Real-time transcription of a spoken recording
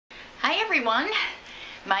everyone,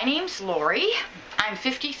 my name's Lori. I'm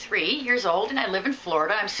 53 years old and I live in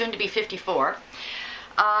Florida. I'm soon to be 54.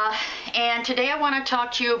 And today I want to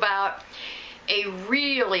talk to you about a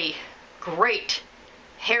really great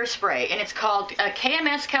hairspray, and it's called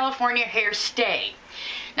KMS California Hair Stay.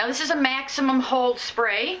 Now this is a maximum hold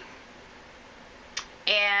spray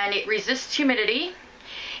and it resists humidity,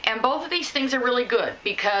 and both of these things are really good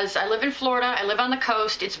because I live in Florida, I live on the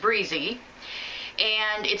coast, it's breezy,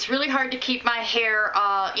 and it's really hard to keep my hair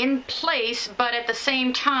in place, but at the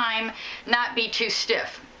same time not be too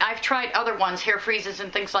stiff. I've tried other ones, hair freezes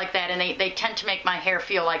and things like that, and they tend to make my hair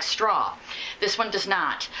feel like straw. This one does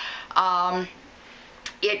not.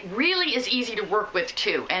 It really is easy to work with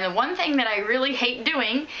too, and the one thing that I really hate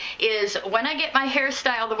doing is when I get my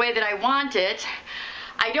hairstyle the way that I want it,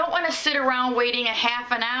 I don't want to sit around waiting a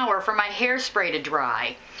half an hour for my hairspray to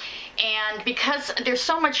dry. And because there's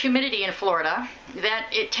so much humidity in Florida that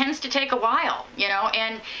it tends to take a while, you know,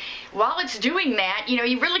 and while it's doing that, you know,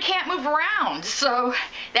 you really can't move around. So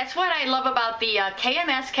that's what I love about the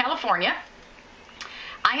KMS California.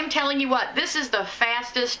 I am telling you what, this is the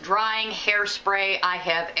fastest drying hairspray I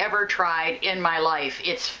have ever tried in my life.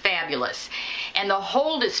 It's fabulous. And the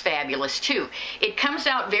hold is fabulous too. It comes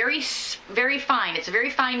out very, very fine. It's a very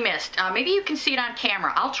fine mist. Maybe you can see it on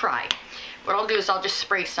camera. I'll try. What I'll do is I'll just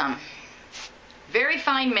spray some. Very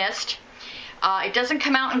fine mist. It doesn't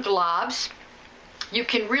come out in globs. You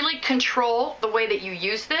can really control the way that you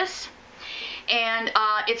use this. And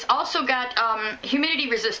it's also got humidity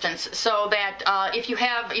resistance, so that if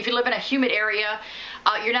you live in a humid area,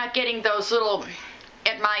 you're not getting those little,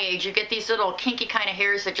 at my age, you get these little kinky kind of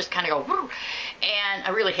hairs that just kind of go whoo, and I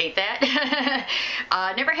really hate that.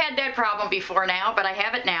 Never had that problem before now, but I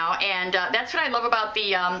have it now, and that's what I love about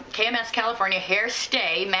the KMS California Hair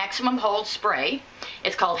Stay Maximum Hold Spray.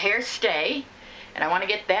 It's called Hair Stay, and I want to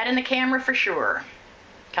get that in the camera for sure.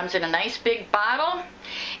 Comes in a nice big bottle,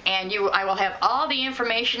 and I will have all the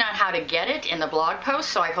information on how to get it in the blog post,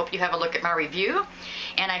 so I hope you have a look at my review,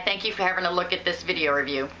 and I thank you for having a look at this video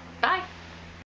review. Bye!